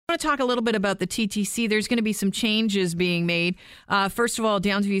I want to talk a little bit about the TTC. There's going to be some changes being made. First of all,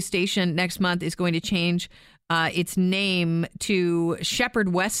 Downsview Station next month is going to change its name to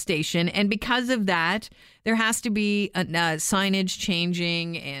Shepherd West Station. And because of that, there has to be signage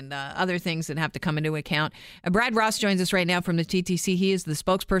changing and other things that have to come into account. Brad Ross joins us right now from the TTC. He is the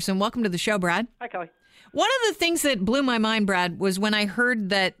spokesperson. Welcome to the show, Brad. Hi, Kelly. One of the things that blew my mind, Brad, was when I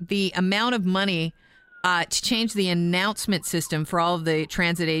heard that the amount of money to change the announcement system for all of the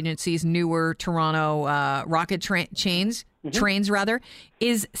transit agencies, newer Toronto rocket trains, is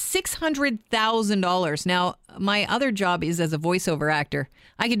 $600,000. Now, my other job is as a voiceover actor.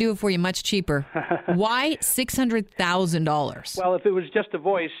 I could do it for you much cheaper. Why $600,000? Well, if it was just a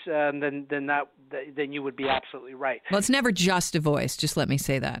voice, then you would be absolutely right. Well, it's never just a voice. Just let me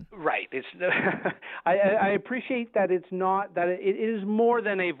say that. Right. It's. I appreciate that it's not that it is more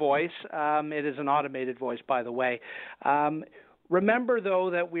than a voice. It is an automated voice, by the way. Remember, though,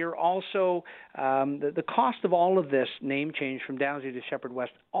 that we're also the cost of all of this name change from Downsview to Shepherd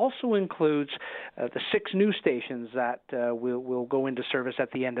West also includes the 6 new stations that will go into service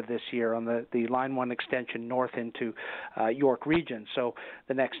at the end of this year on the Line 1 extension north into York Region. So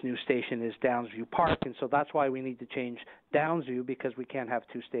the next new station is Downsview Park, and so that's why we need to change Downsview, because we can't have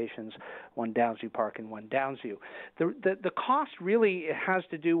 2 stations, one Downsview Park and one Downsview. The cost really has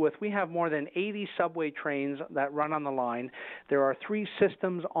to do with, we have more than 80 subway trains that run on the line. There are 3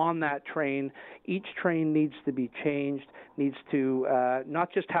 systems on that train. Each train needs to be changed, needs to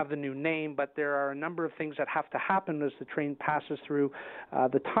not just have the new name, but there are a number of things that have to happen as the train passes through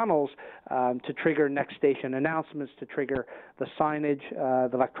the tunnels to trigger next station announcements, to trigger the signage,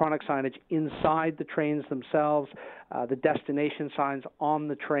 the electronic signage inside the trains themselves, the destination signs on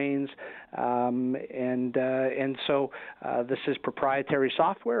the trains, and so this is proprietary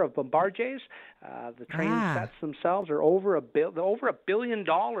software of Bombardier's. The train sets themselves are over $1 billion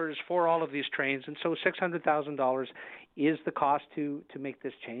for all of these trains, and so $600,000 is the cost to make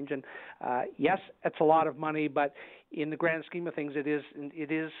this change. And yes, it's a lot of money, but in the grand scheme of things, it is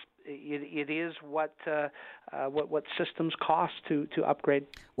what systems cost to upgrade.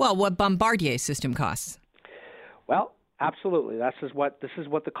 Well, what Bombardier system costs. Well, absolutely. This is what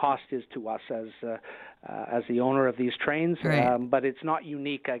the cost is to us as the owner of these trains. Right. But it's not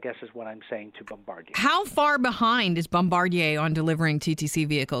unique, I guess, is what I'm saying, to Bombardier. How far behind is Bombardier on delivering TTC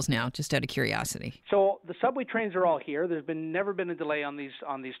vehicles now? Just out of curiosity. So the subway trains are all here. There's never been a delay on these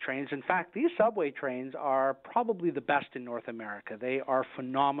trains. In fact, these subway trains are probably the best in North America. They are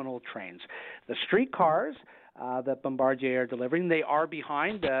phenomenal trains. The streetcars that Bombardier are delivering, they are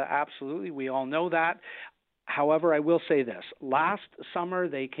behind. Absolutely, we all know that. However, I will say this. Last summer,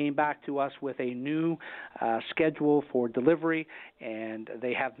 they came back to us with a new schedule for delivery, and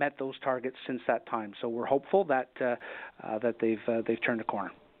they have met those targets since that time. So we're hopeful that they've turned a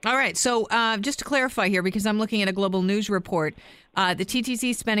corner. All right. So just to clarify here, because I'm looking at a Global News report, the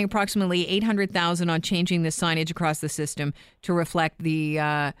TTC is spending approximately $800,000 on changing the signage across the system to reflect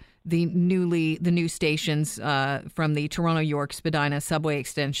the new stations from the Toronto York Spadina subway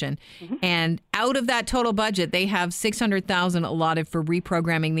extension. Mm-hmm. And out of that total budget, they have $600,000 allotted for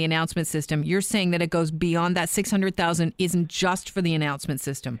reprogramming the announcement system. You're saying that it goes beyond that. $600,000 isn't just for the announcement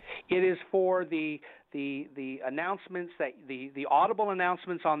system. It is for the announcements, that the audible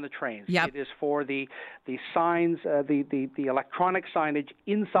announcements on the trains. Yep. It is for the signs, the electronic signage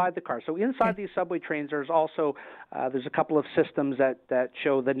inside the car. So inside these subway trains, there's also there's a couple of systems that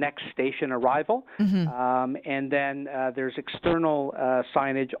show the next station arrival, and then there's external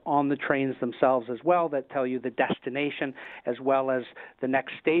signage on the trains themselves as well that tell you the destination as well as the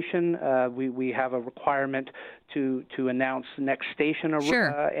next station. We have a requirement to announce the next station,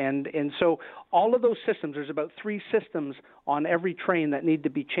 and so all of those systems, there's about 3 systems on every train that need to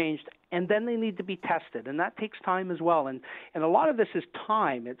be changed, and then they need to be tested, and that takes time as well. And a lot of this is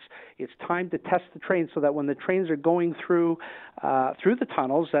time. It's time to test the trains so that when the trains are going through the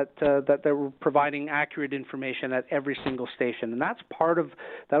tunnels, that they're providing accurate information at every single station, and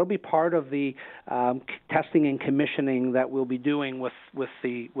that'll be part of the testing and commissioning that we'll be doing with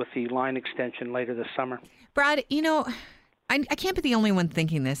the line extension later this summer. Brad, I can't be the only one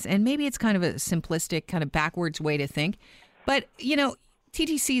thinking this, and maybe it's kind of a simplistic, kind of backwards way to think, but,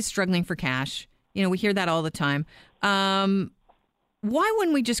 TTC is struggling for cash. We hear that all the time. Why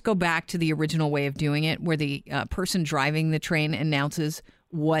wouldn't we just go back to the original way of doing it, where the person driving the train announces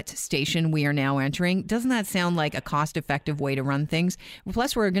what station we are now entering? Doesn't that sound like a cost-effective way to run things?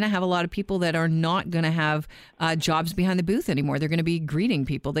 Plus, we're going to have a lot of people that are not going to have jobs behind the booth anymore. They're going to be greeting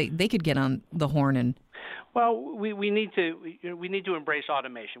people. They could get on the horn and... Well, we need to embrace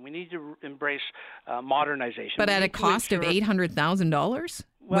automation. We need to embrace modernization. But at a cost of $800,000?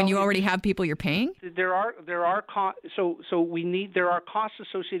 when you already have people you're paying? There are costs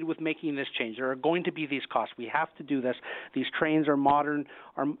associated with making this change. There are going to be these costs. We have to do this. These trains are modern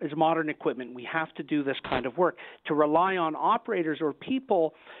equipment. We have to do this kind of work. To rely on operators or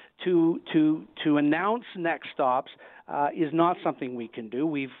people to announce next stops is not something we can do.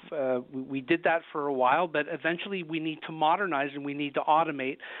 We did that for a while, but eventually we need to modernize and we need to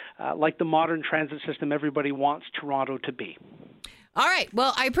automate like the modern transit system everybody wants Toronto to be. All right.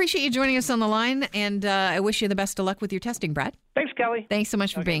 Well, I appreciate you joining us on the line, and I wish you the best of luck with your testing, Brad. Thanks, Kelly. Thanks so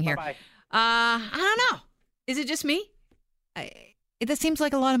much for being here. Bye-bye. I don't know. Is it just me? That seems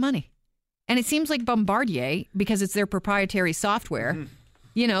like a lot of money. And it seems like Bombardier, because it's their proprietary software,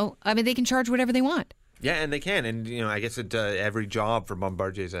 they can charge whatever they want. Yeah, and they can. And, I guess every job for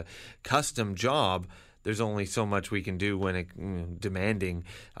Bombardier is a custom job. There's only so much we can do when demanding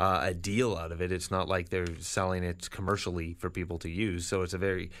a deal out of it. It's not like they're selling it commercially for people to use. So it's a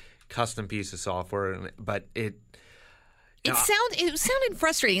very custom piece of software. But it sounded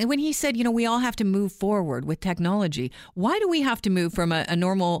frustrating when he said, we all have to move forward with technology. Why do we have to move from a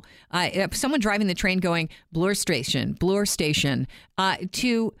normal someone driving the train going Bloor Station,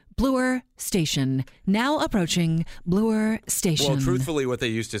 to Bloor Station, now approaching Bloor Station? Well, truthfully, what they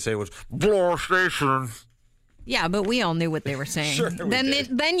used to say was Bloor Station. Yeah, but we all knew what they were saying. Sure,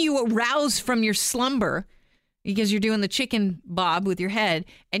 then you arouse from your slumber because you're doing the chicken bob with your head,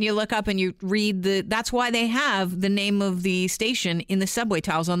 and you look up and you read that's why they have the name of the station in the subway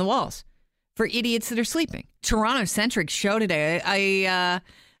tiles on the walls for idiots that are sleeping. Toronto-centric show today.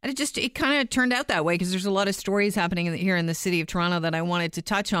 It kind of turned out that way because there's a lot of stories happening here in the city of Toronto that I wanted to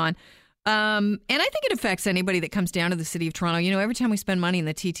touch on. And I think it affects anybody that comes down to the city of Toronto. Every time we spend money in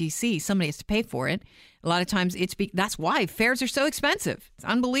the TTC, somebody has to pay for it. A lot of times that's why fares are so expensive. It's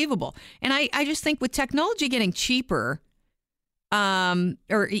unbelievable. And I just think with technology getting cheaper,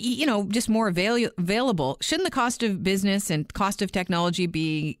 just more available, shouldn't the cost of business and cost of technology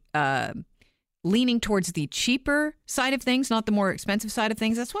be leaning towards the cheaper side of things, not the more expensive side of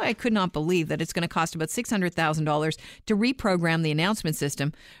things? That's why I could not believe that it's going to cost about $600,000 to reprogram the announcement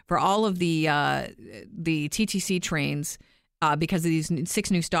system for all of the TTC trains because of these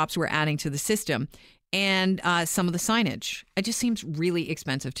 6 new stops we're adding to the system and some of the signage. It just seems really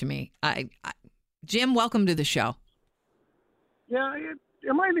expensive to me. Jim, welcome to the show. Yeah,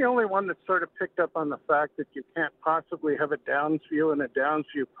 am I the only one that sort of picked up on the fact that you can't possibly have a Downsview and a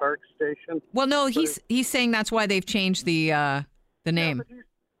Downsview Park station? Well, no, he's saying that's why they've changed the name. Yeah, but he's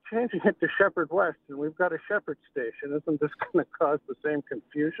changing it to Shepherd West, and we've got a Shepherd station. Isn't this going to cause the same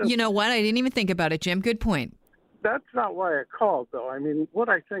confusion? You know what? I didn't even think about it, Jim. Good point. That's not why I called, though. I mean, what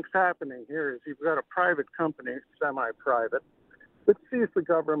I think's happening here is you've got a private company, semi-private, that sees the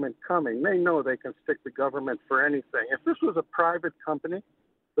government coming. They know they can stick the government for anything. If this was a private company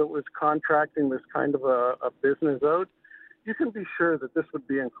that was contracting this kind of a business out, you can be sure that this would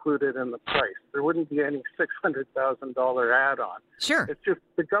be included in the price. There wouldn't be any $600,000 add-on. Sure. It's just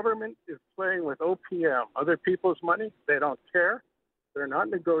the government is playing with OPM, other people's money. They don't care. They're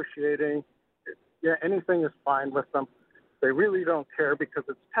not negotiating. Yeah, anything is fine with them. They really don't care because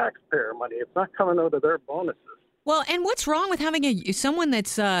it's taxpayer money. It's not coming out of their bonuses. Well, and what's wrong with having someone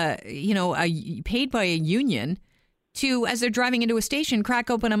that's paid by a union to, as they're driving into a station, crack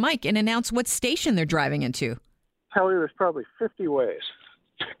open a mic and announce what station they're driving into? Kelly, there's probably 50 ways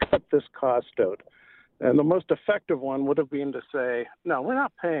to cut this cost out. And the most effective one would have been to say, no, we're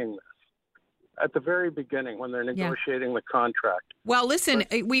not paying this at the very beginning when they're negotiating the contract. Well, listen,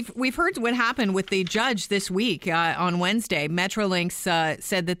 we've heard what happened with the judge this week on Wednesday. Metrolinx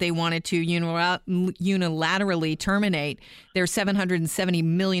said that they wanted to unilaterally terminate their $770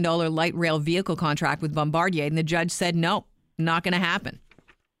 million light rail vehicle contract with Bombardier, and the judge said, no, not going to happen.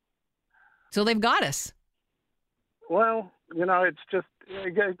 So they've got us. Well, it's just,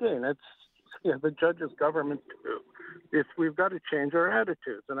 again, it's the judge's government too. If we've got to change our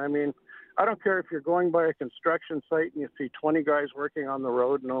attitudes. And I mean, I don't care if you're going by a construction site and you see 20 guys working on the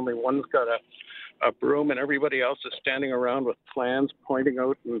road and only one's got a broom and everybody else is standing around with plans pointing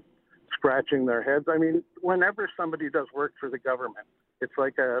out and scratching their heads. I mean, whenever somebody does work for the government, it's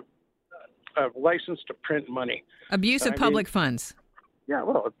like a license to print money. Abuse of public funds. Yeah,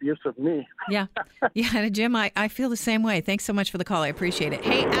 well, abuse of me. Yeah, Jim, I feel the same way. Thanks so much for the call. I appreciate it.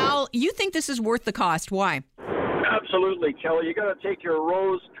 Hey, Al, you think this is worth the cost. Why? Absolutely, Kelly. You got to take your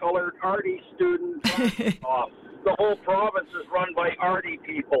rose-colored Arty student off. The whole province is run by Arty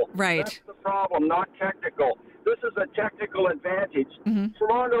people. Right. That's the problem, not technical. This is a technical advantage. Mm-hmm.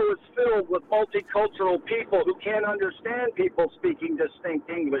 Toronto is filled with multicultural people who can't understand people speaking distinct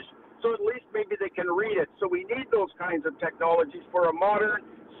English. so at least maybe they can read it. So we need those kinds of technologies for a modern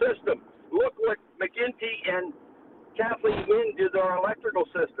system. Look what McGinty and Kathleen Wynne did our electrical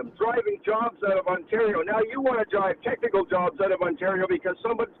system, driving jobs out of Ontario. Now you want to drive technical jobs out of Ontario because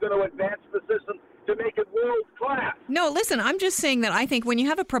somebody's going to advance the system to make it world class. No, listen, I'm just saying that I think when you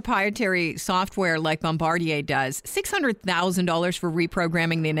have a proprietary software like Bombardier does, $600,000 for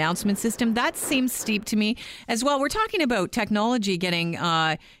reprogramming the announcement system, that seems steep to me as well. We're talking about technology getting,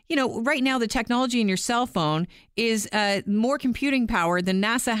 right now the technology in your cell phone is more computing power than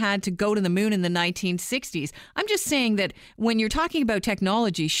NASA had to go to the moon in the 1960s. I'm just saying that when you're talking about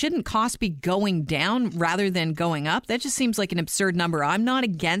technology, shouldn't costs be going down rather than going up? That just seems like an absurd number. I'm not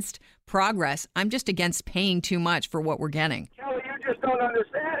against progress. I'm just against paying too much for what we're getting. Kelly, you just don't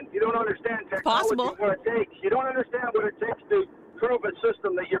understand. You don't understand technology, Possible. what it takes. You don't understand what it takes to prove a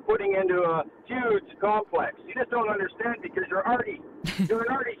system that you're putting into a huge complex. You just don't understand because you're arty. You're an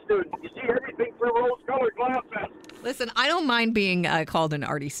arty student. You see everything through rose-colored glasses. Listen, I don't mind being called an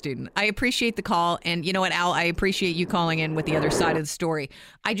arty student. I appreciate the call. And you know what, Al, I appreciate you calling in with the other side of the story.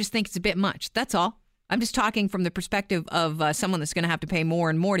 I just think it's a bit much. That's all. I'm just talking from the perspective of someone that's going to have to pay more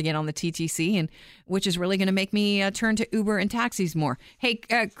and more to get on the TTC, and which is really going to make me turn to Uber and taxis more. Hey,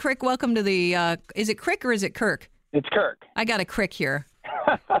 Crick, welcome to the, is it Crick or is it Kirk? It's Kirk. I got a Crick here.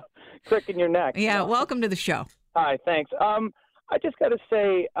 Crick in your neck. Yeah, welcome to the show. Hi, thanks. I just got to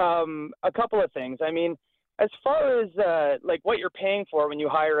say a couple of things. I mean, as far as like what you're paying for when you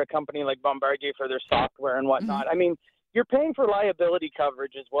hire a company like Bombardier for their software and whatnot, I mean, you're paying for liability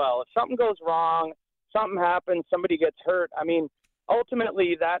coverage as well. If something goes wrong, something happens, somebody gets hurt, I mean,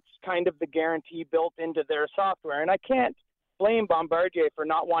 ultimately that's kind of the guarantee built into their software. And I can't blame Bombardier for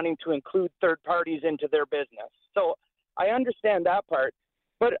not wanting to include third parties into their business. So I understand that part.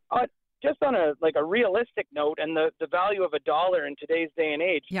 But just on a realistic note, and the value of $1 in today's day and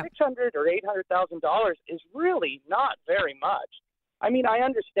age, $600,000 or $800,000 is really not very much. I mean, I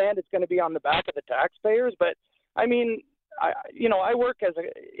understand it's going to be on the back of the taxpayers, but I mean, I work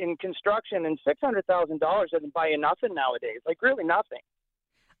in construction, and $600,000 doesn't buy you nothing nowadays. Like really nothing.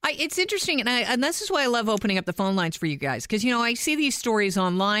 It's interesting, and this is why I love opening up the phone lines for you guys, because, I see these stories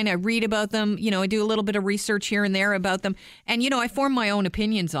online, I read about them, I do a little bit of research here and there about them, and, I form my own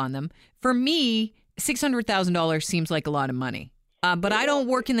opinions on them. For me, $600,000 seems like a lot of money, but I don't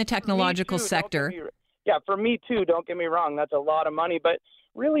work in the technological sector. Yeah, for me too, don't get me wrong, that's a lot of money, but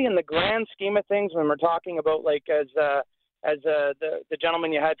really in the grand scheme of things, when we're talking about as the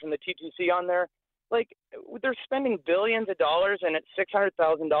gentleman you had from the TTC on there, like they're spending billions of dollars, and it's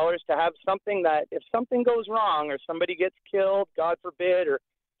 $600,000 to have something that if something goes wrong or somebody gets killed, God forbid, or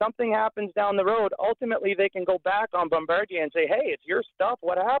something happens down the road, ultimately they can go back on Bombardier and say, hey, it's your stuff.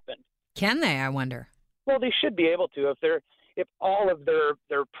 What happened? Can they, I wonder? Well, they should be able to if all of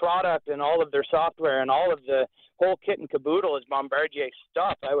their product and all of their software and all of the whole kit and caboodle is Bombardier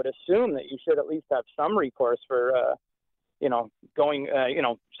stuff. I would assume that you should at least have some recourse for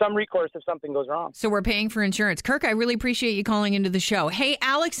some recourse if something goes wrong. So we're paying for insurance. Kirk, I really appreciate you calling into the show. Hey,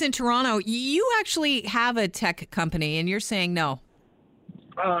 Alex in Toronto, you actually have a tech company, and you're saying no.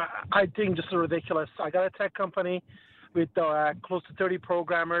 I think this is ridiculous. I got a tech company with close to 30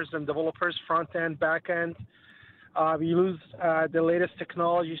 programmers and developers, front end, back end. We use the latest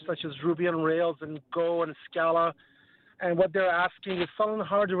technologies such as Ruby on Rails and Go and Scala. And what they're asking is selling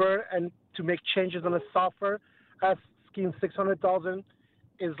hardware and to make changes on the software. Asking $600,000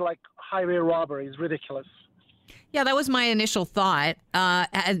 is like highway robbery. It's ridiculous. Yeah, that was my initial thought.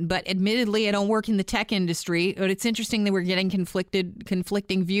 But admittedly, I don't work in the tech industry. But it's interesting that we're getting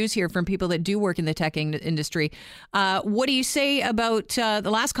conflicting views here from people that do work in the tech industry. What do you say about the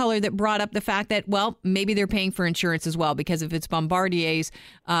last caller that brought up the fact that, well, maybe they're paying for insurance as well, because if it's Bombardier's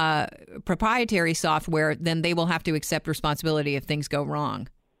proprietary software, then they will have to accept responsibility if things go wrong?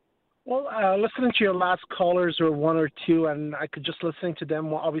 Well, listening to your last callers, or one or two, and I could just listening to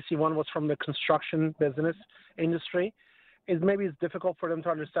them. Well, obviously, one was from the construction business industry. Maybe it's difficult for them to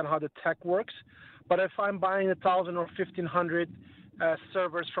understand how the tech works. But if I'm buying 1,000 or 1,500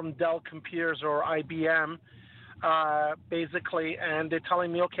 servers from Dell Computers or IBM, basically, and they're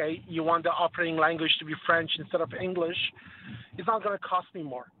telling me, okay, you want the operating language to be French instead of English, it's not going to cost me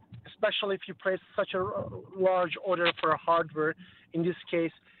more, especially if you place such a large order for a hardware. In this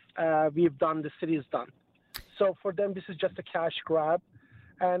case, we've done, the city is done. So for them, this is just a cash grab.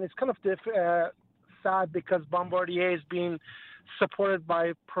 And it's kind of sad because Bombardier is being supported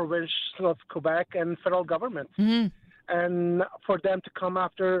by provincial of Quebec and federal government. Mm-hmm. And for them to come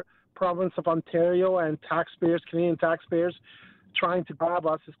after province of Ontario and taxpayers, Canadian taxpayers, trying to grab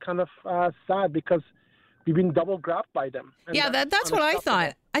us is kind of sad, because you've been double grabbed by them. And yeah, that's what I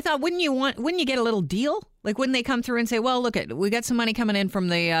thought. I thought, wouldn't you get a little deal? Like, wouldn't they come through and say, well, look, we got some money coming in from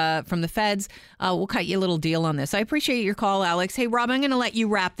the feds. We'll cut you a little deal on this. I appreciate your call, Alex. Hey, Rob, I'm going to let you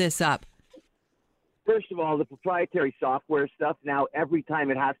wrap this up. First of all, the proprietary software stuff, now every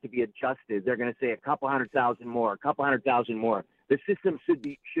time it has to be adjusted, they're going to say a couple 100,000 more, a couple 100,000 more. The system should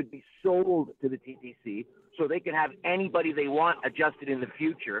be sold to the TTC so they can have anybody they want adjusted in the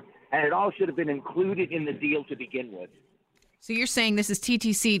future, and it all should have been included in the deal to begin with. So you're saying this is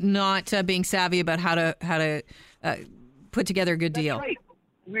TTC not being savvy about how to put together a good deal? That's right.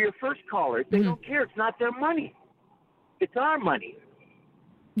 We're your first caller. They don't care. It's not their money. It's our money.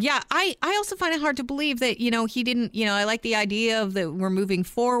 Yeah, I also find it hard to believe that, he didn't, I like the idea of that we're moving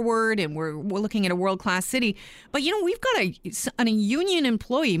forward and we're looking at a world-class city. But, we've got a union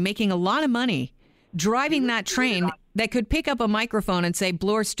employee making a lot of money driving that train that could pick up a microphone and say,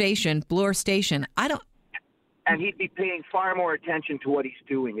 Bloor Station. And he'd be paying far more attention to what he's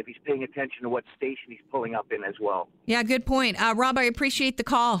doing if he's paying attention to what station he's pulling up in as well. Yeah, good point. Rob, I appreciate the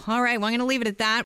call. All right, well, I'm going to leave it at that.